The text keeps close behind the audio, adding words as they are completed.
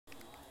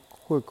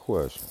quick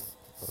question.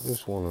 I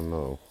just want to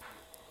know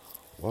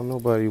why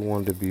nobody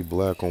wanted to be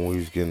black when we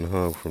was getting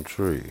hung from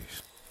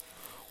trees?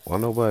 Why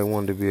nobody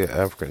wanted to be an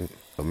African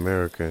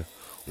American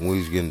when we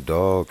was getting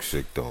dog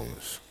sicked on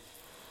us?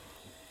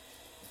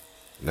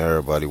 Now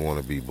everybody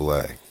want to be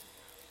black.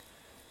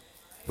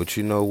 But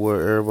you know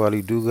where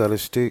everybody do got to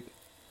stick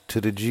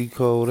to the G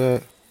code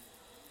at?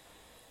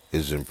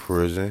 Is in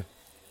prison,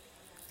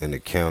 in the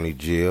county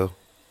jail.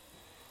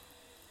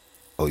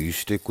 Oh, you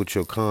stick with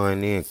your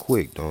kind in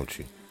quick, don't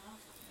you?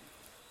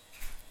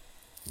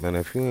 Man,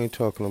 if you ain't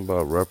talking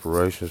about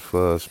reparations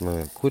for us,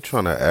 man, quit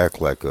trying to act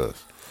like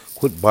us.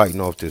 Quit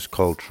biting off this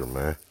culture,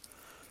 man.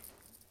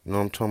 You know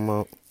what I'm talking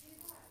about?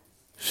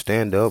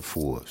 Stand up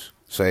for us.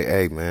 Say,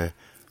 hey, man,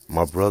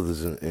 my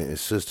brothers and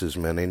sisters,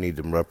 man, they need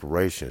them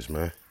reparations,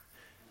 man.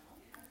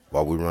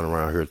 While we run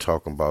around here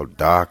talking about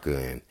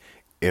DACA and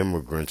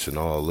immigrants and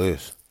all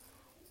this.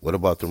 What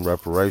about them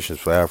reparations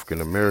for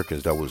African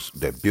Americans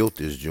that built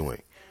this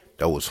joint?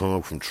 That was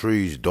hung from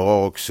trees,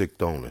 dog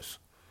sick on us.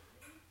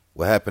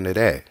 What happened to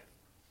that?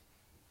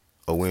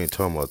 Oh, we ain't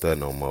talking about that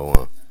no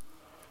more,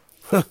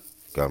 huh?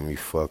 Got me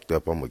fucked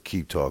up. I'm gonna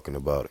keep talking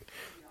about it.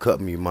 Cut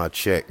me my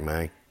check,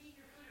 man.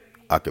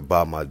 I can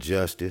buy my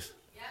justice.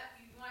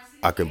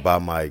 I can buy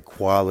my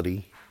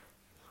equality.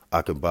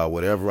 I can buy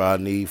whatever I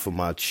need for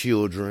my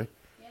children.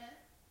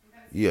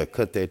 Yeah,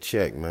 cut that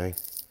check, man.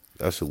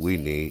 That's what we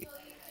need.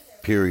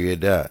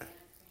 Period. That.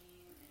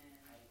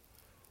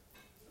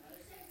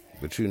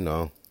 But you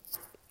know,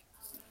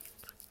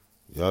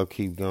 y'all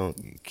keep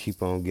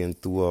on getting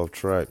through off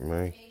track,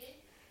 man.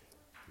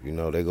 You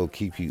know, they gonna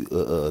keep you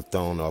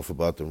thrown off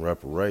about the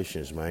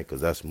reparations, man, because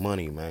that's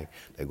money, man.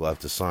 They gonna have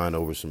to sign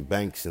over some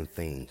banks and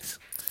things.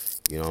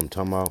 You know what I'm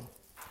talking about?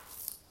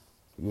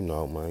 You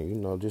know, man. You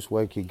know, just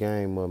wake your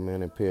game up,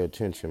 man, and pay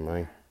attention,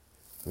 man.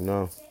 You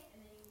know?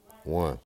 One.